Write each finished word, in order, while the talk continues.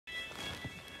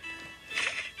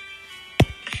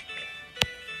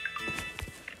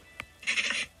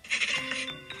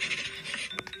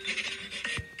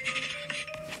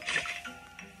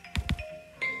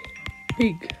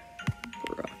Big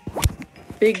bruh.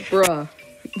 Big bruh.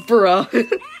 Bruh.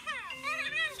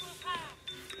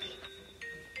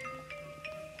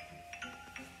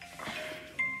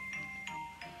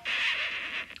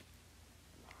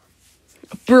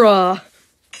 Bruh.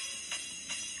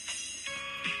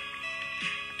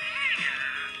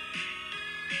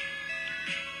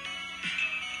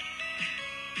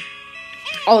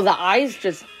 Oh, the eyes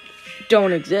just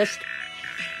don't exist.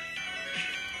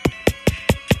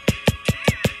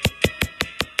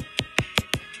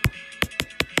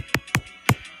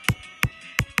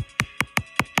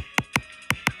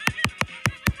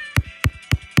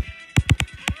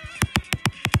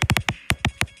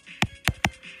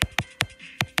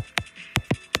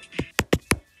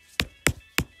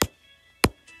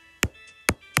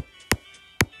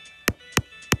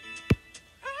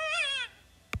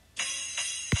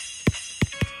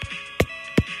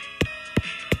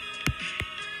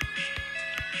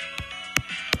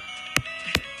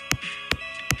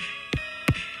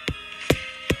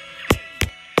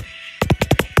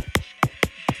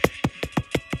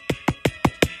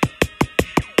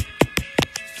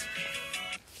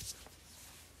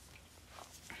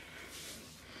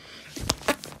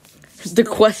 The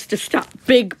quest to stop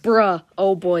Big Bruh.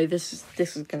 Oh boy, this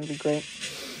is gonna be great.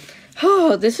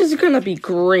 Oh, this is gonna be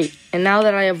great. And now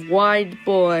that I have Wide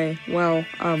Boy, well,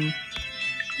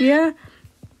 yeah.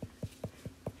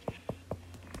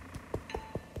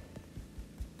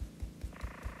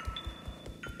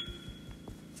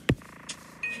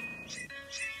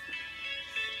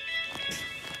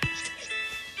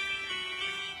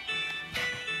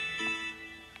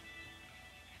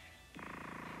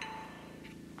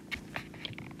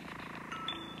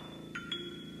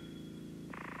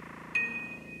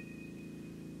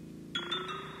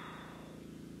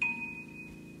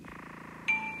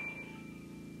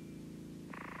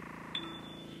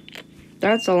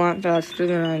 That's a lot faster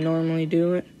than I normally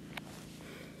do it.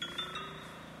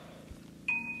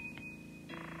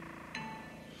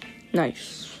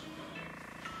 Nice.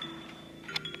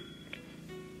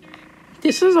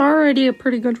 This is already a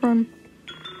pretty good run.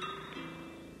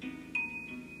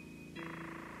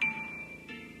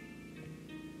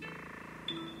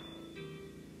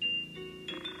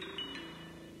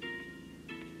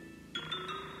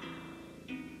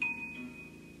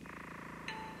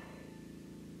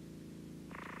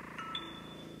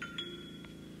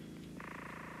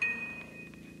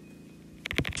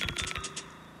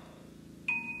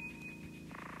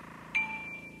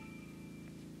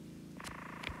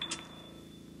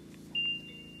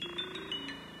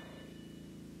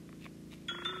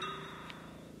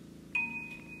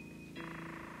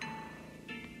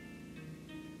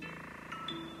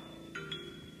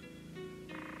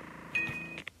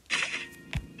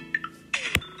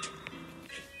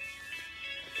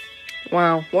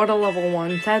 Wow, what a level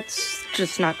 1. That's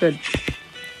just not good.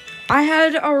 I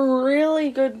had a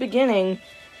really good beginning,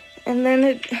 and then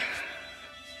it...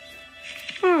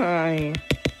 Hi.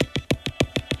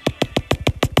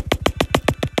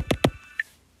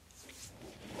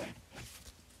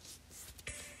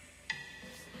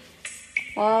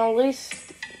 Well, at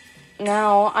least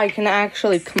now I can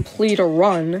actually complete a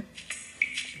run.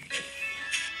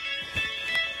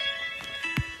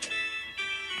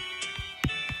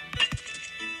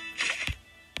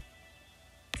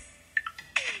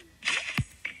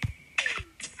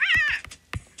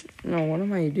 No, what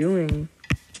am I doing?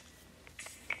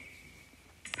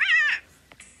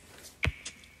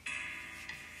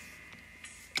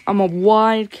 I'm a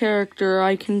wide character.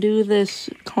 I can do this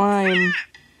climb.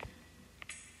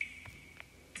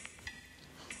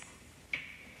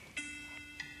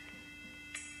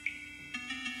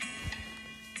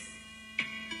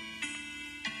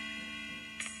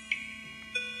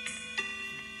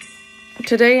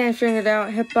 Today I figured out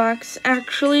hitbox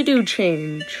actually do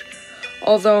change.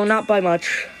 Although not by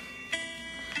much.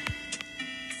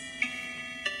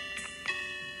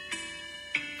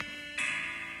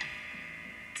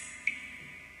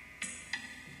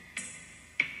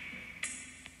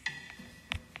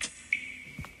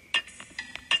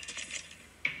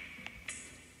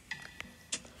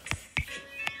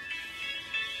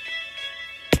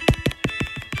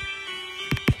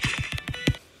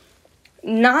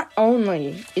 Not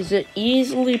only is it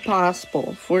easily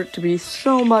possible for it to be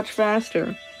so much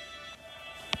faster,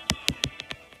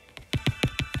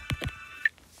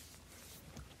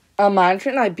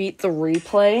 imagine I beat the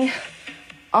replay.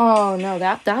 Oh no,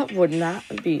 that would not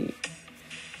be.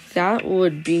 That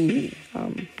would be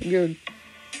weird.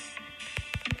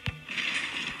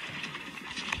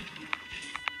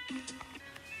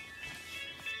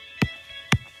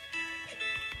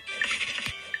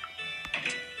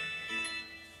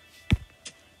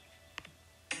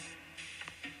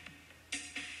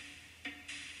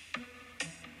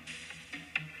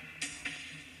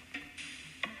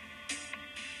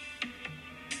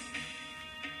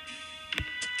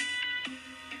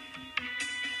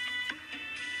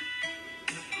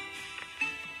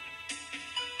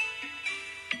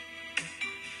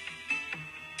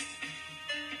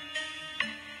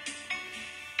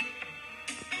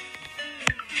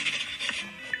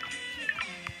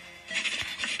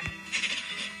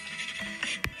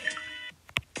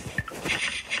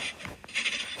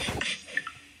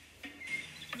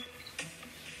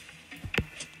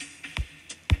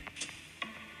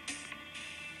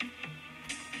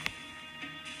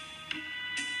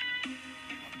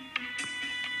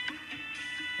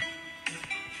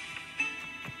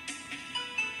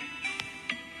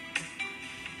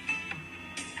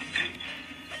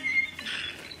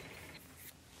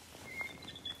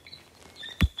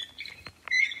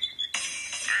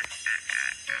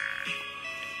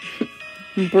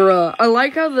 Bruh. I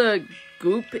like how the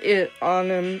goop on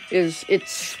him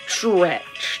it's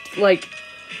stretched. Like,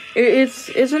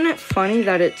 isn't it funny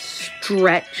that it's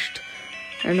stretched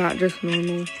and not just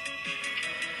normal?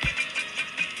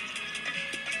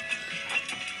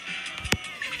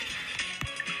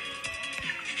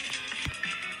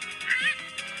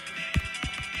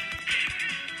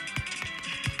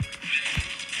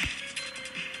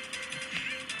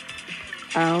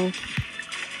 Ow.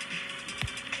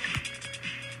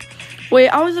 Wait,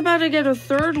 I was about to get a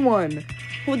third one.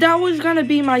 Well, that was gonna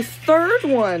be my third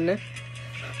one.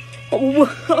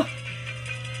 What?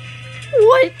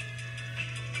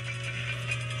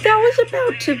 That was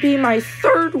about to be my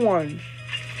third one.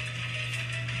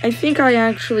 I think I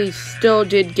actually still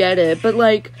did get it, but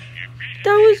like,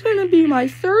 that was gonna be my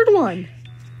third one.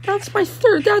 That's my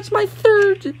third. What?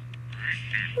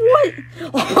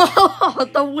 Oh,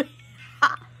 the way.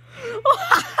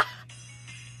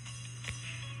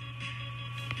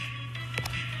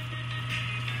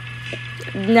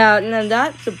 Now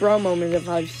that's a bro moment if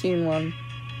I've seen one.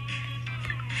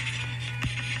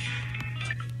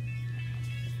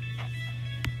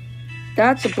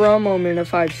 That's a bro moment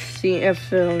if I've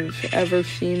ever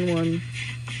seen one.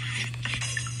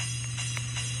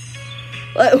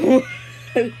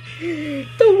 The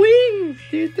wings,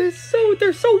 dude,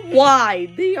 they're so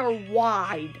wide. They are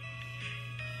wide.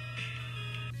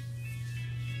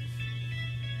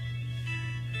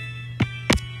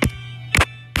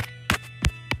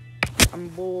 I'm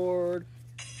bored.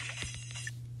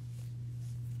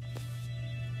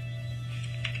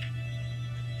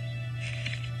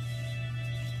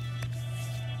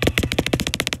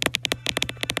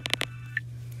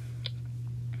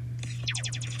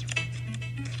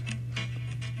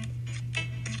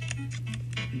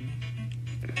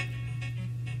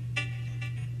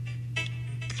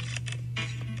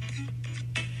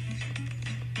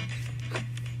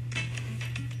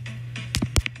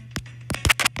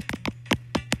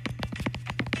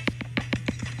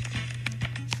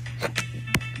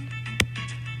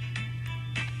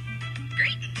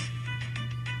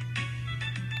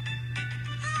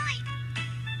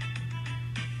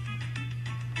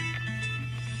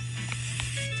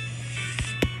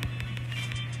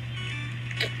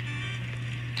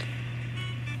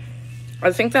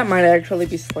 I think that might actually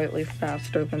be slightly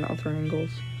faster than other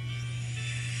angles.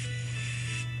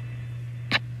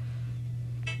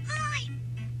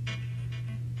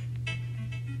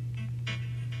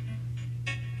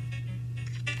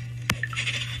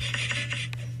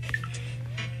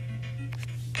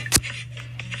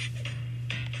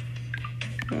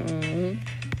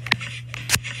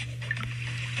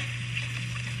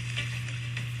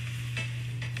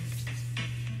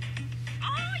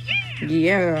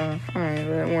 Yeah, alright,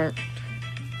 that worked.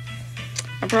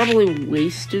 I probably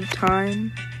wasted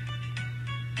time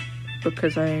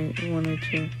because I wanted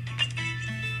to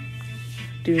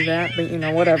do that, but you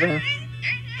know, whatever.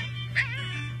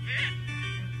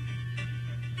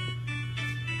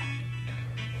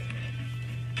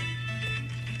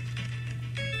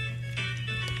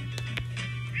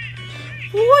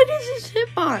 What is this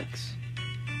hitbox?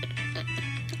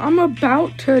 I'm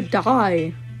about to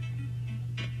die.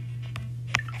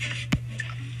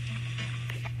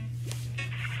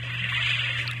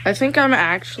 I think I'm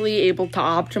actually able to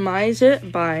optimize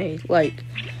it by, like,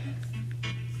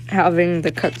 having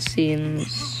the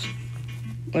cutscenes,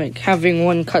 like, having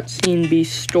one cutscene be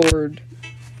stored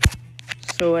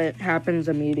so it happens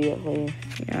immediately.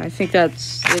 Yeah, I think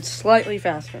it's slightly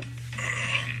faster.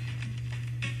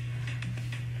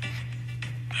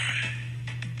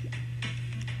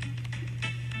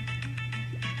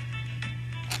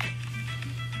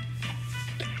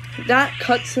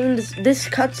 This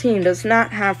cutscene does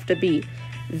not have to be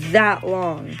that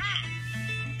long.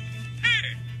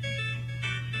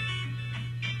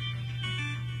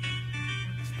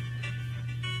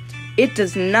 It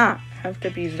does not have to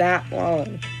be that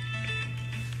long.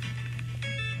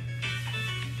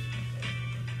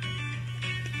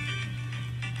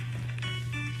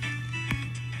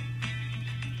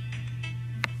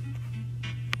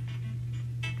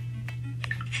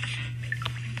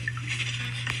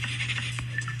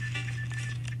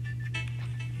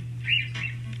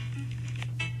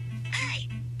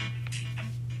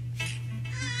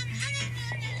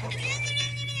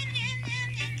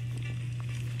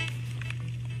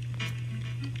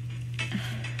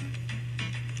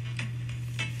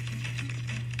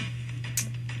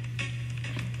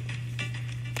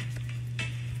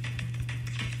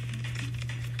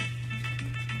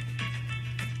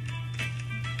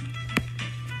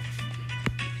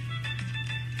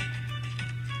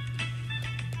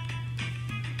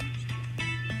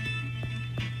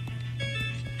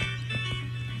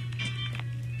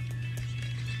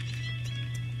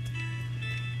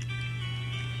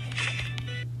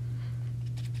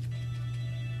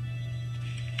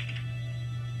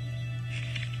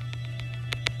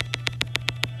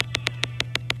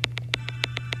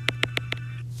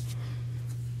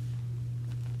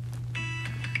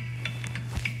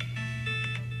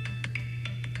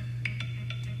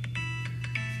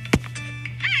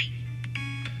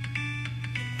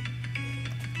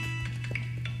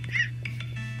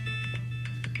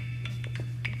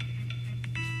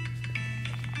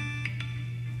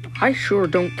 I sure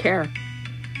don't care.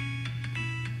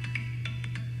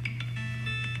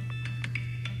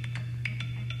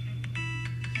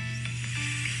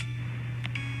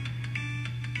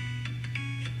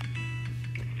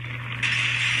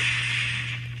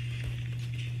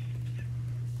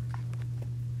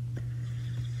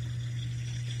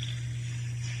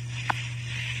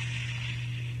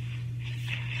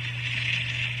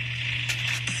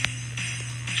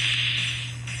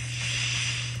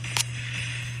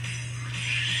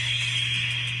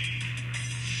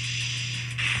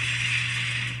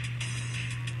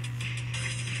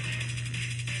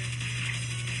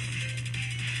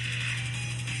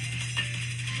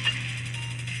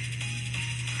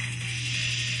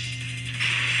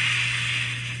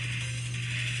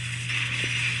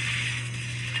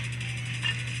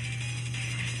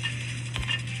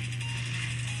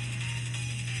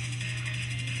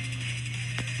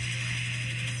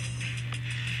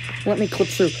 Let me clip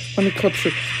through. Let me clip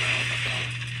through.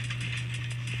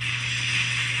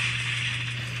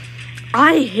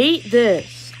 I hate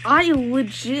this. I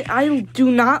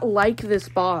do not like this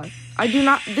boss.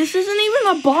 This isn't even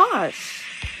a boss.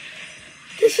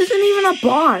 This isn't even a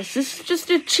boss. This is just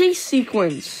a chase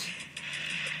sequence.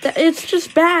 It's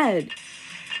just bad.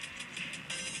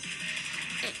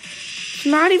 It's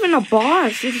not even a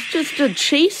boss. It's just a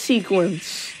chase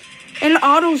sequence. An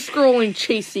auto-scrolling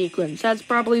chase sequence. That's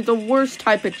probably the worst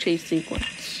type of chase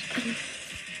sequence.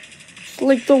 It's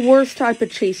like the worst type of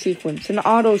chase sequence. An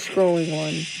auto-scrolling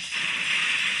one.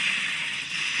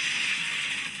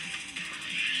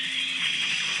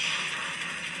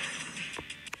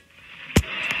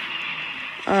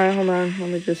 Alright, hold on. Let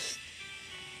me just...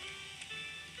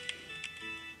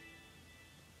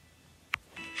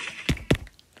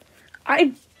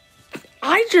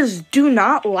 I just do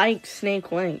not like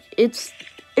Snake Link. It's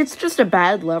just a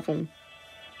bad level.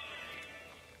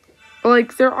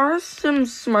 Like, there are some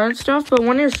smart stuff, but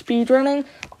when you're speedrunning,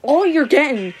 all you're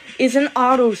getting is an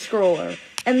auto-scroller.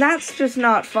 And that's just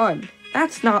not fun.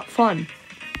 That's not fun.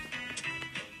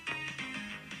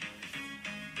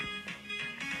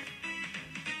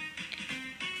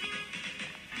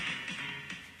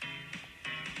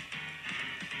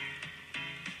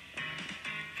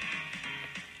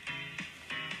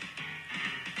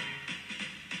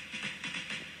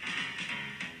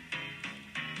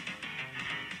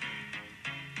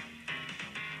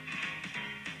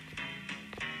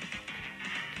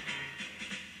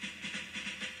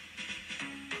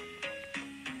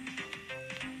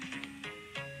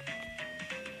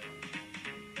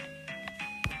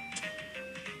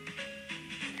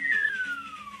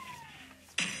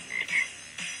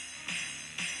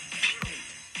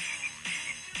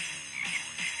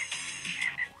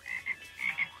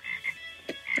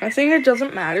 I think it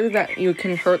doesn't matter that you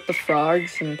can hurt the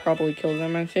frogs and probably kill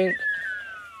them, I think.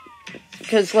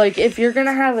 Because, like, if you're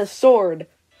gonna have a sword,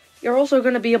 you're also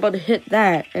gonna be able to hit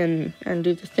that and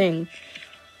do the thing.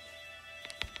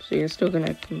 So you're still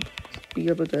gonna be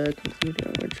able to complete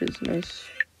it, which is nice.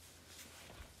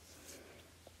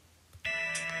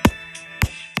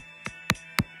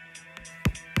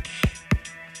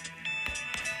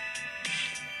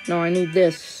 No, I need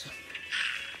this.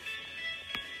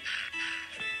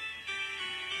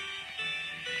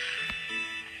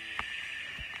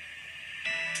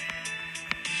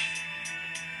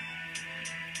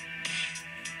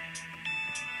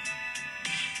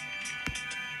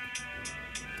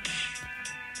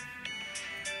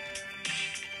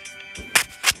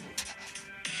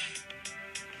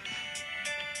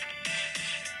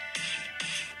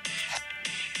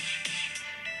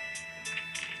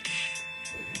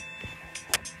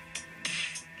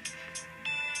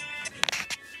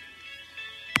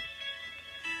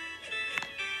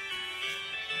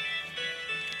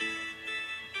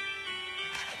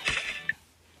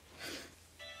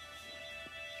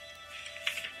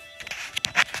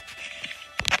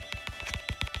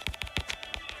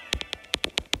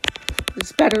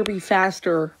 This better be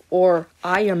faster, or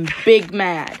I am big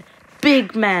mad.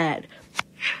 Big mad.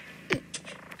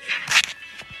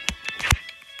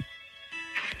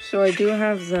 So I do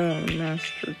have the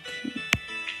master key.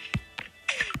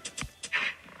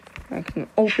 I can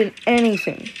open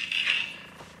anything.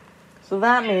 So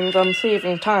that means I'm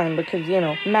saving time because, you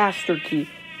know, master key.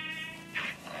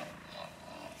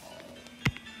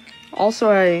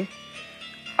 Also,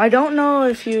 I don't know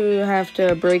if you have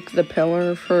to break the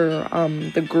pillar for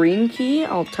the green key.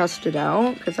 I'll test it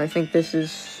out because I think this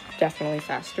is definitely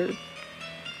faster.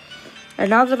 And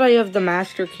now that I have the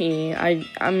master key,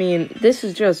 I mean, this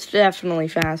is just definitely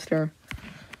faster.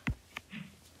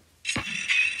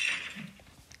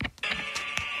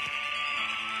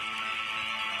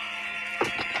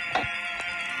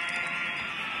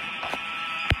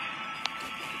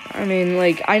 I mean,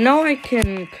 like, I know I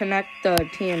can connect the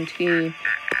TNT,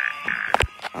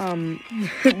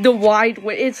 the wide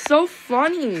way. It's so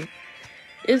funny.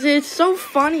 It's so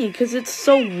funny because it's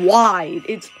so wide.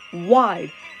 It's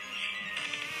wide.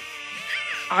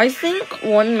 I think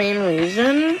one main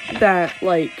reason that,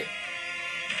 like,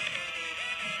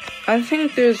 I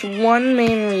think there's one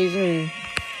main reason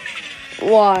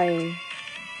why.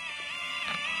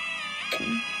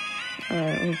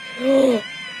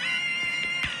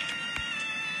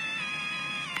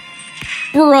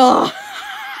 Bruh.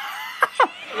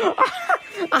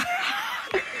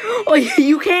 Oh,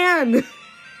 you can.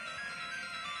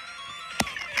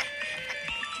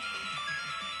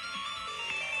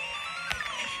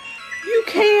 You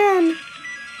can.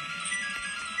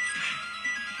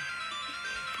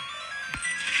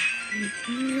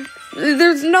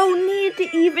 There's no need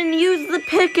to even use the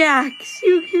pickaxe.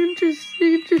 You can just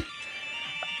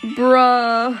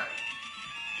bruh.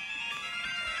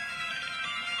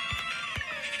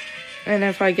 And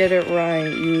if I get it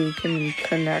right, you can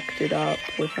connect it up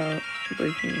without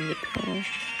breaking the tunnel.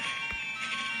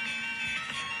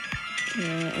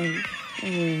 Yeah, I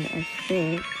mean, I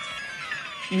think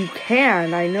you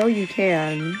can. I know you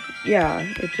can. Yeah,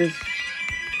 it just.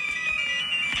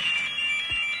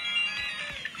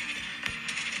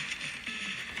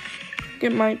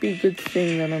 It might be a good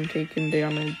thing that I'm taking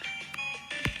damage.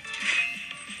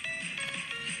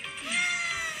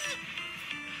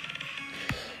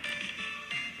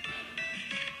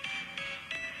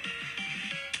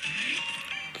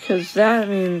 Because that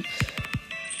means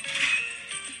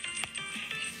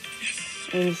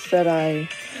that I...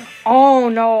 Oh,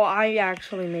 no, I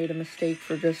actually made a mistake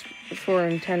for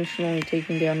intentionally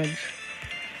taking damage.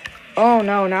 Oh,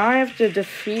 no, now I have to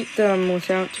defeat them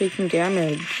without taking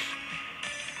damage.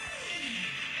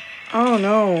 Oh,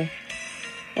 no.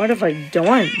 What have I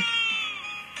done?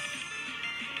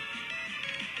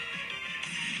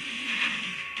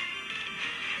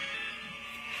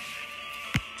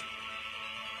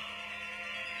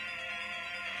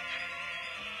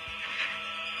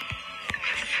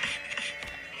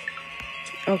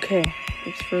 Okay,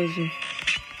 it's frozen.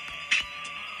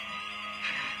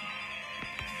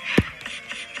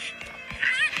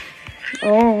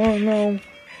 Oh no.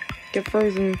 Get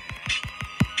frozen.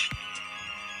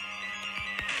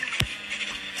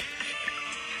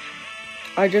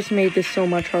 I just made this so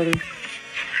much harder.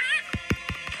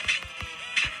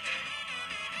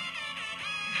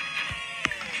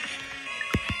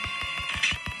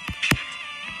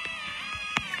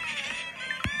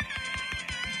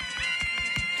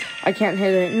 I can't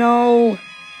hit it. No.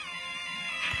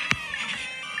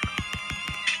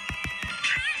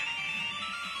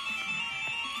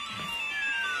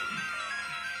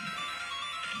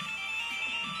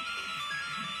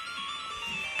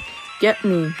 Get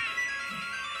me.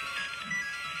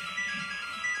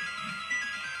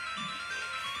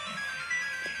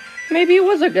 Maybe it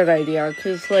was a good idea,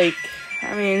 because, like,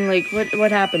 I mean, like,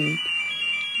 what happened?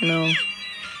 You know?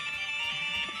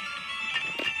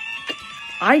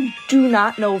 I do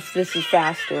not know if this is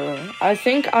faster. I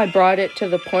think I brought it to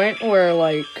the point where,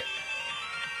 like,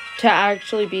 to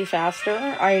actually be faster,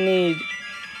 I need,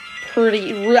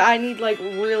 like,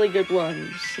 really good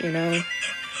runs, you know?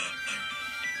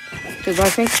 Because I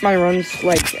think my run's,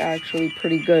 like, actually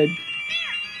pretty good.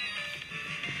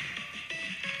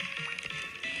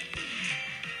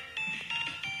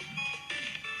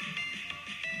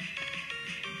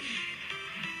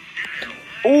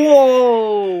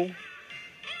 Whoa!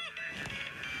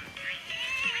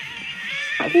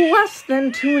 Less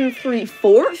than 2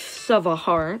 3/4 of a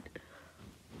heart.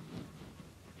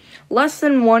 Less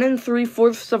than 1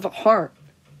 3/4 of a heart.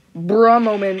 Bruh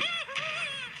moment.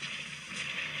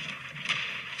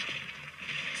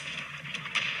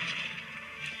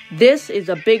 This is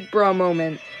a big bruh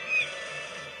moment.